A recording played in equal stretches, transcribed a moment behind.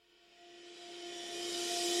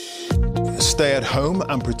stay at home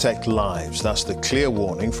and protect lives. That's the clear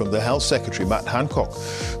warning from the Health Secretary, Matt Hancock,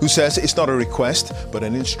 who says it's not a request, but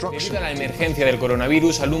an instruction. Debido a la emergencia del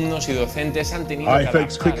coronavirus, alumnos y docentes han tenido Hi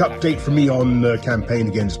folks, quick update from me on the campaign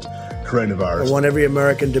against coronavirus. I want every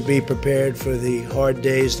American to be prepared for the hard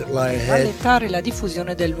days that lie ahead. Rallentare la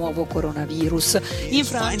diffusione del nuovo coronavirus. In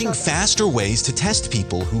finding faster ways to test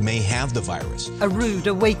people who may have the virus. A rude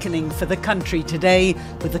awakening for the country today,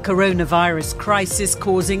 with the coronavirus crisis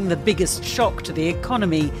causing the biggest shock to the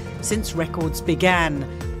economy since records began.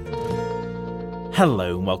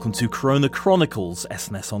 Hello and welcome to Corona Chronicles,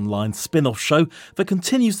 SNS Online spin-off show that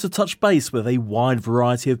continues to touch base with a wide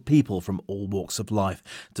variety of people from all walks of life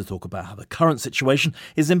to talk about how the current situation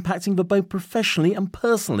is impacting them both professionally and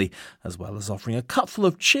personally, as well as offering a cupful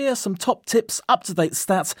of cheer, some top tips, up-to-date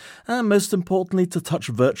stats, and most importantly to touch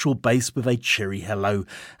virtual base with a cheery hello,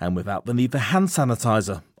 and without the need for hand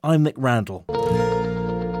sanitizer. I'm Nick Randall.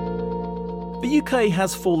 The UK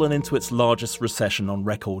has fallen into its largest recession on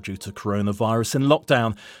record due to coronavirus in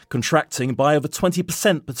lockdown, contracting by over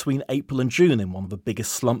 20% between April and June in one of the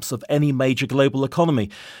biggest slumps of any major global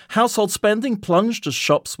economy. Household spending plunged as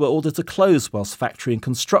shops were ordered to close, whilst factory and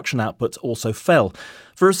construction output also fell.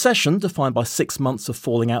 The recession, defined by 6 months of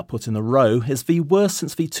falling output in a row, is the worst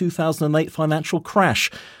since the 2008 financial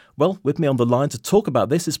crash. Well, with me on the line to talk about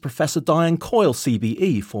this is Professor Diane Coyle,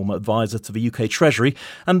 CBE, former advisor to the UK Treasury,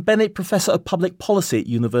 and Bennett Professor of Public Policy at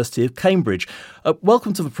University of Cambridge.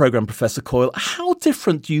 Welcome to the programme, Professor Coyle. How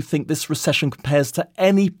different do you think this recession compares to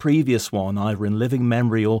any previous one, either in living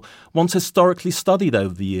memory or ones historically studied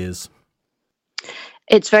over the years?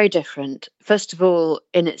 It's very different. First of all,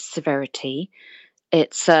 in its severity.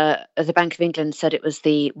 It's the Bank of England said it was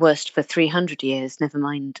the worst for 300 years, never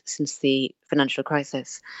mind since the financial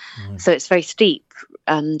crisis. So it's very steep.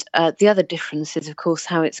 And the other difference is, of course,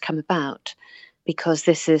 how it's come about, because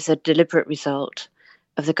this is a deliberate result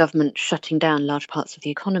of the government shutting down large parts of the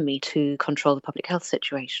economy to control the public health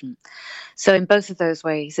situation. So in both of those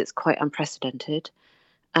ways, it's quite unprecedented.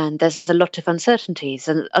 And there's a lot of uncertainties,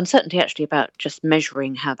 and uncertainty actually about just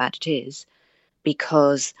measuring how bad it is,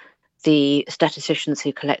 because the statisticians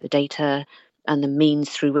who collect the data and the means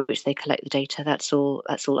through which they collect the data, that's all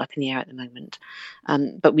up in the air at the moment.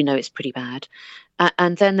 But we know it's pretty bad.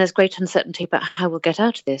 And then there's great uncertainty about how we'll get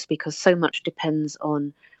out of this, because so much depends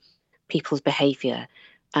on people's behaviour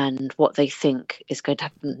and what they think is going to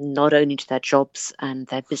happen, not only to their jobs and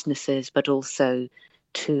their businesses, but also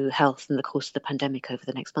to health in the course of the pandemic over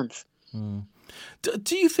the next months.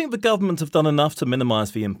 Do you think the government have done enough to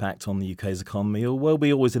minimise the impact on the UK's economy, or were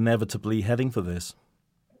we always inevitably heading for this?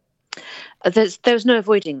 There's no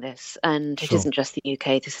avoiding this, and Sure. It isn't just the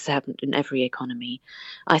UK. This has happened in every economy.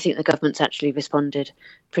 I think the government's actually responded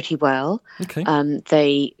pretty well. Okay.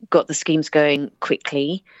 They got the schemes going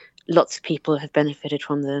quickly. Lots of people have benefited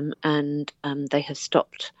from them, and they have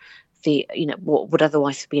stopped what would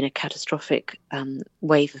otherwise have been a catastrophic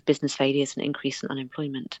wave of business failures and increase in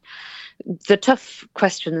unemployment. The tough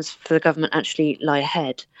questions for the government actually lie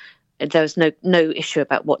ahead. There was no issue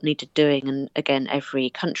about what needed doing, and again, every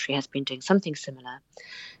country has been doing something similar.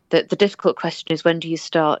 The difficult question is, when do you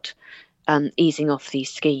start easing off these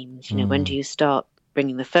schemes? When do you start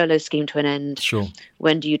bringing the furlough scheme to an end? Sure.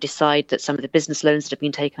 When do you decide that some of the business loans that have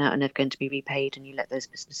been taken out are never going to be repaid, and you let those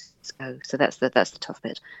businesses go? So that's the tough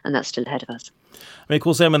bit, and that's still ahead of us. I mean, of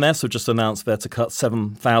course, M&S have just announced they're to cut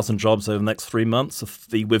 7,000 jobs over the next 3 months.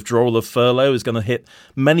 The withdrawal of furlough is going to hit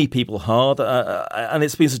many people hard, and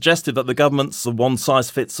it's been suggested that the government's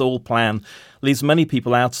one-size-fits-all plan leaves many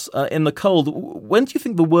people out in the cold. When do you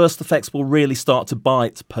think the worst effects will really start to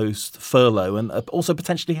bite post-furlough, and also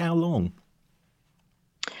potentially how long?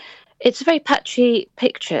 It's a very patchy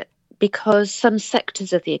picture, because some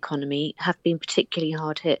sectors of the economy have been particularly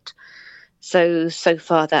hard hit. So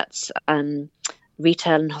far that's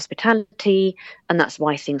retail and hospitality, and that's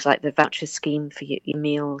why things like the voucher scheme for your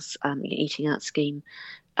meals, your eating out scheme,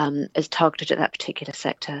 is targeted at that particular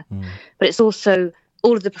sector. But it's also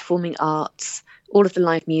all of the performing arts, all of the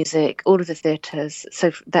live music, all of the theatres.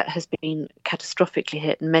 So that has been catastrophically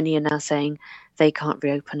hit, and many are now saying they can't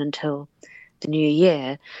reopen until the new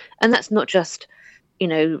year. And that's not just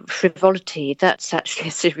frivolity. That's actually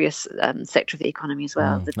a serious sector of the economy as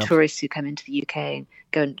well. The tourists who come into the UK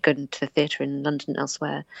and go into the theatre in London and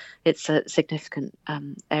elsewhere, it's a significant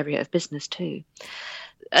area of business too.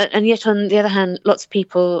 And yet, on the other hand, lots of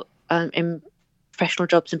people in professional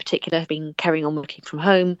jobs in particular have been carrying on working from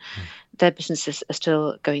home. Their businesses are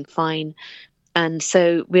still going fine. And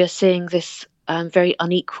so we are seeing this very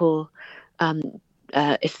unequal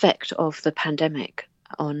effect of the pandemic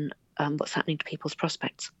on what's happening to people's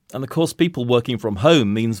prospects. And of course, people working from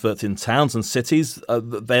home means that in towns and cities,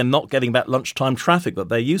 they're not getting that lunchtime traffic that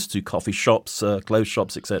they're used to, coffee shops, clothes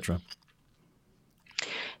shops, etc.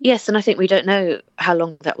 Yes, and I think we don't know how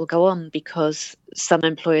long that will go on, because some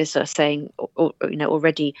employers are saying,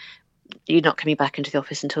 already, you're not coming back into the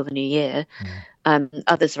office until the new year.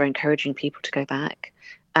 Others are encouraging people to go back.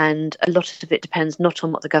 And a lot of it depends not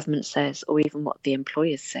on what the government says or even what the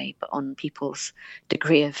employers say, but on people's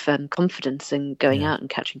degree of confidence in going out and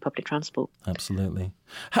catching public transport. Absolutely.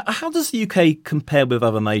 How does the UK compare with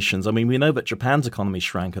other nations? I mean, we know that Japan's economy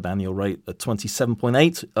shrank at annual rate at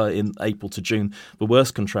 27.8 in April to June, the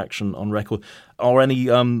worst contraction on record. Are any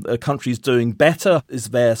countries doing better?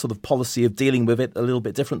 Is their sort of policy of dealing with it a little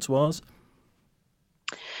bit different to ours?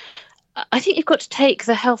 I think you've got to take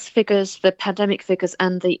the health figures, the pandemic figures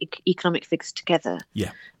and the economic figures together.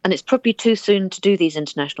 Yeah. And it's probably too soon to do these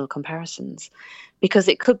international comparisons, because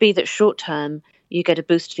it could be that short term you get a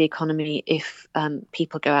boost to the economy if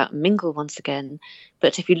people go out and mingle once again.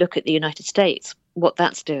 But if you look at the United States, what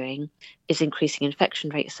that's doing is increasing infection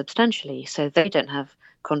rates substantially. So they don't have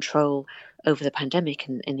control over the pandemic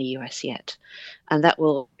in the US yet. And that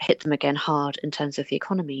will hit them again hard in terms of the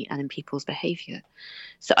economy and in people's behaviour.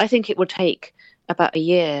 So I think it will take about a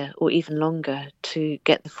year or even longer to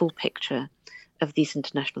get the full picture of these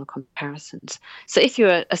international comparisons. So if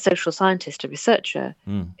you're a social scientist, a researcher,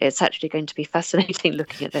 it's actually going to be fascinating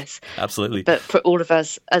looking at this. Absolutely. But for all of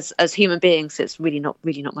us as human beings, it's really not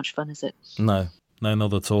much fun, is it? No,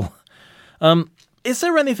 not at all. Is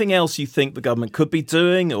there anything else you think the government could be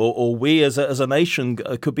doing, or we as a nation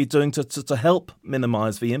could be doing to help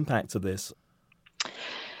minimise the impact of this?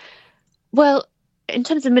 Well, in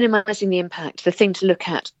terms of minimising the impact, the thing to look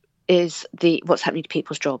at is what's happening to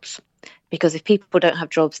people's jobs. Because if people don't have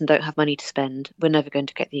jobs and don't have money to spend, we're never going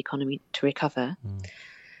to get the economy to recover.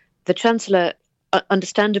 The Chancellor,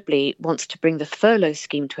 understandably, wants to bring the furlough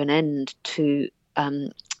scheme to an end to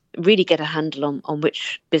really get a handle on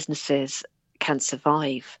which businesses can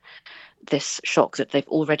survive this shock that they've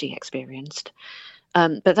already experienced.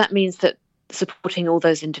 But that means that supporting all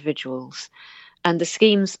those individuals and the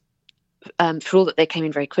schemes, for all that they came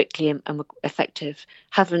in very quickly and were effective,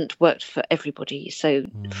 haven't worked for everybody. So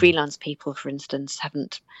freelance people, for instance,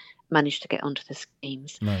 haven't managed to get onto the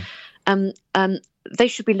schemes. No. They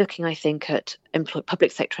should be looking, I think, at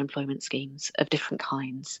public sector employment schemes of different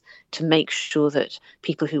kinds to make sure that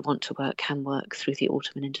people who want to work can work through the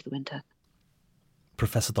autumn and into the winter.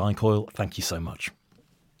 Professor Diane Coyle, thank you so much.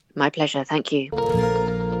 My pleasure. Thank you.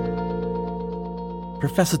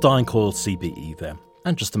 Professor Diane Coyle, CBE there.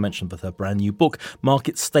 And just to mention that her brand new book,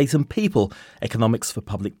 Market, State and People, Economics for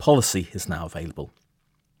Public Policy, is now available.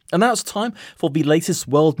 And now it's time for the latest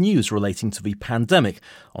world news relating to the pandemic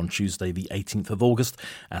on Tuesday, the 18th of August,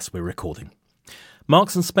 as we're recording.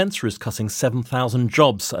 Marks & Spencer is cutting 7,000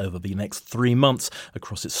 jobs over the next 3 months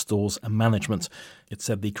across its stores and management. It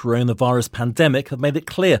said the coronavirus pandemic had made it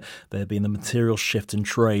clear there had been a material shift in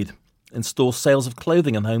trade. In-store sales of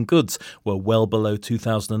clothing and home goods were well below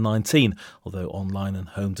 2019, although online and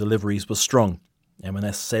home deliveries were strong.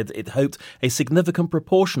 M&S said it hoped a significant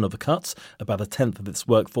proportion of the cuts, about a tenth of its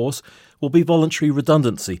workforce, will be voluntary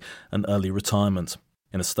redundancy and early retirement.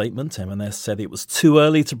 In a statement, M&S said it was too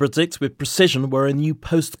early to predict with precision where a new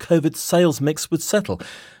post-COVID sales mix would settle.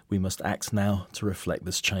 We must act now to reflect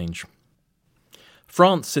this change.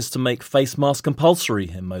 France is to make face masks compulsory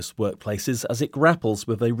in most workplaces as it grapples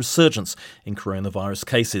with a resurgence in coronavirus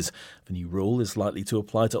cases. The new rule is likely to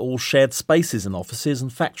apply to all shared spaces in offices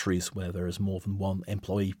and factories where there is more than one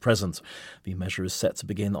employee present. The measure is set to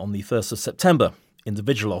begin on the 1st of September.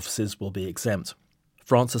 Individual offices will be exempt.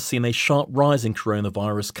 France has seen a sharp rise in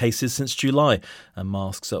coronavirus cases since July, and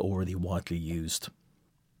masks are already widely used.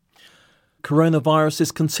 Coronavirus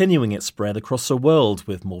is continuing its spread across the world,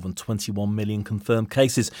 with more than 21 million confirmed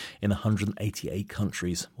cases in 188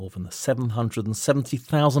 countries. More than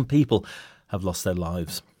 770,000 people have lost their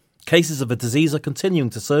lives. Cases of the disease are continuing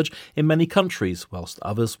to surge in many countries, whilst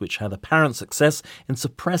others which had apparent success in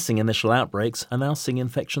suppressing initial outbreaks are now seeing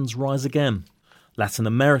infections rise again. Latin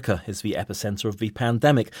America is the epicenter of the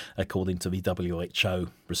pandemic, according to the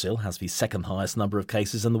WHO. Brazil has the second highest number of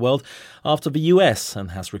cases in the world after the US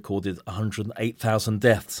and has recorded 108,000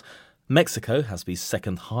 deaths. Mexico has the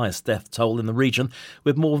second highest death toll in the region,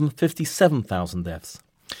 with more than 57,000 deaths.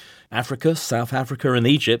 Africa, South Africa and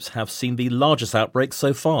Egypt have seen the largest outbreaks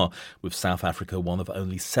so far, with South Africa one of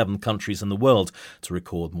only 7 countries in the world to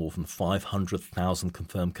record more than 500,000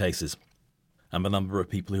 confirmed cases. And the number of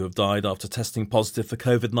people who have died after testing positive for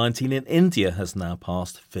COVID-19 in India has now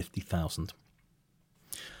passed 50,000.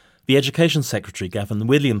 The Education Secretary, Gavin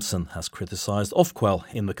Williamson, has criticised Ofqual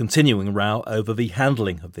in the continuing row over the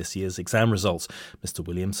handling of this year's exam results. Mr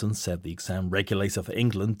Williamson said the exam regulator for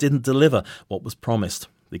England didn't deliver what was promised.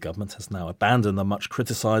 The government has now abandoned the much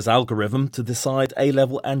criticised algorithm to decide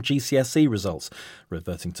A-level and GCSE results,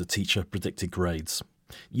 reverting to teacher-predicted grades.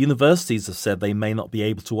 Universities have said they may not be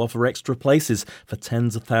able to offer extra places for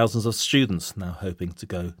tens of thousands of students now hoping to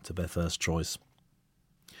go to their first choice.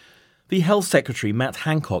 The Health Secretary, Matt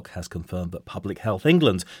Hancock, has confirmed that Public Health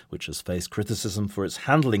England, which has faced criticism for its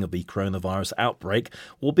handling of the coronavirus outbreak,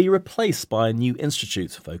 will be replaced by a new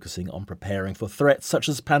institute focusing on preparing for threats such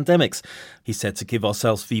as pandemics. He said to give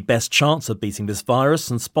ourselves the best chance of beating this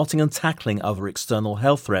virus and spotting and tackling other external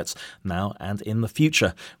health threats now and in the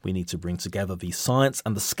future, we need to bring together the science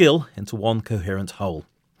and the skill into one coherent whole.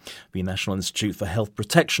 The National Institute for Health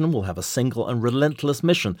Protection will have a single and relentless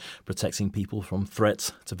mission protecting people from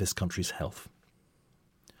threats to this country's health.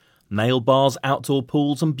 Nail bars, outdoor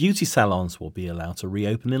pools and beauty salons will be allowed to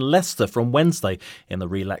reopen in Leicester from Wednesday in the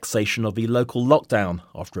relaxation of the local lockdown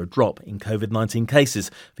after a drop in COVID-19 cases,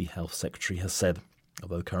 the Health Secretary has said.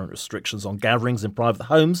 Although current restrictions on gatherings in private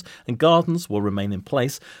homes and gardens will remain in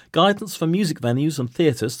place, guidance for music venues and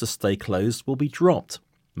theatres to stay closed will be dropped.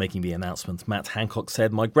 Making the announcement, Matt Hancock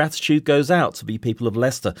said, "My gratitude goes out to the people of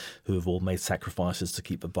Leicester who have all made sacrifices to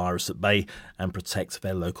keep the virus at bay and protect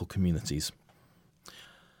their local communities."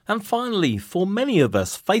 And finally, for many of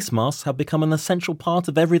us, face masks have become an essential part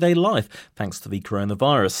of everyday life thanks to the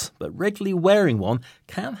coronavirus. But regularly wearing one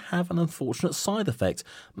can have an unfortunate side effect: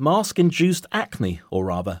 mask-induced acne, or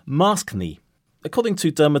rather, maskne. According to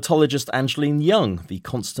dermatologist Angeline Young, the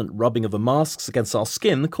constant rubbing of the masks against our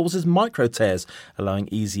skin causes micro tears, allowing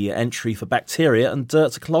easier entry for bacteria and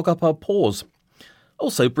dirt to clog up our pores.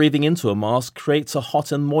 Also, breathing into a mask creates a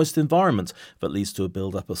hot and moist environment that leads to a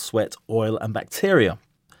build-up of sweat, oil and bacteria.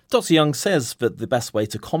 Dr. Young says that the best way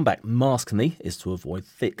to combat maskne is to avoid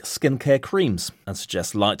thick skincare creams and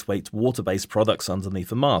suggests lightweight water-based products underneath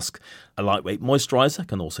the mask. A lightweight moisturiser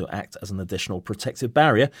can also act as an additional protective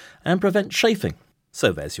barrier and prevent chafing.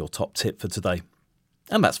 So there's your top tip for today.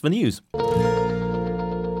 And that's the news.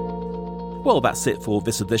 Well, that's it for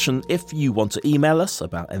this edition. If you want to email us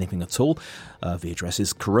about anything at all, the address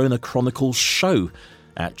is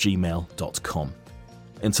coronachroniclesshow@gmail.com.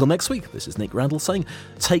 Until next week, this is Nick Randall saying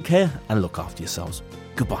take care and look after yourselves.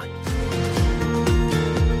 Goodbye.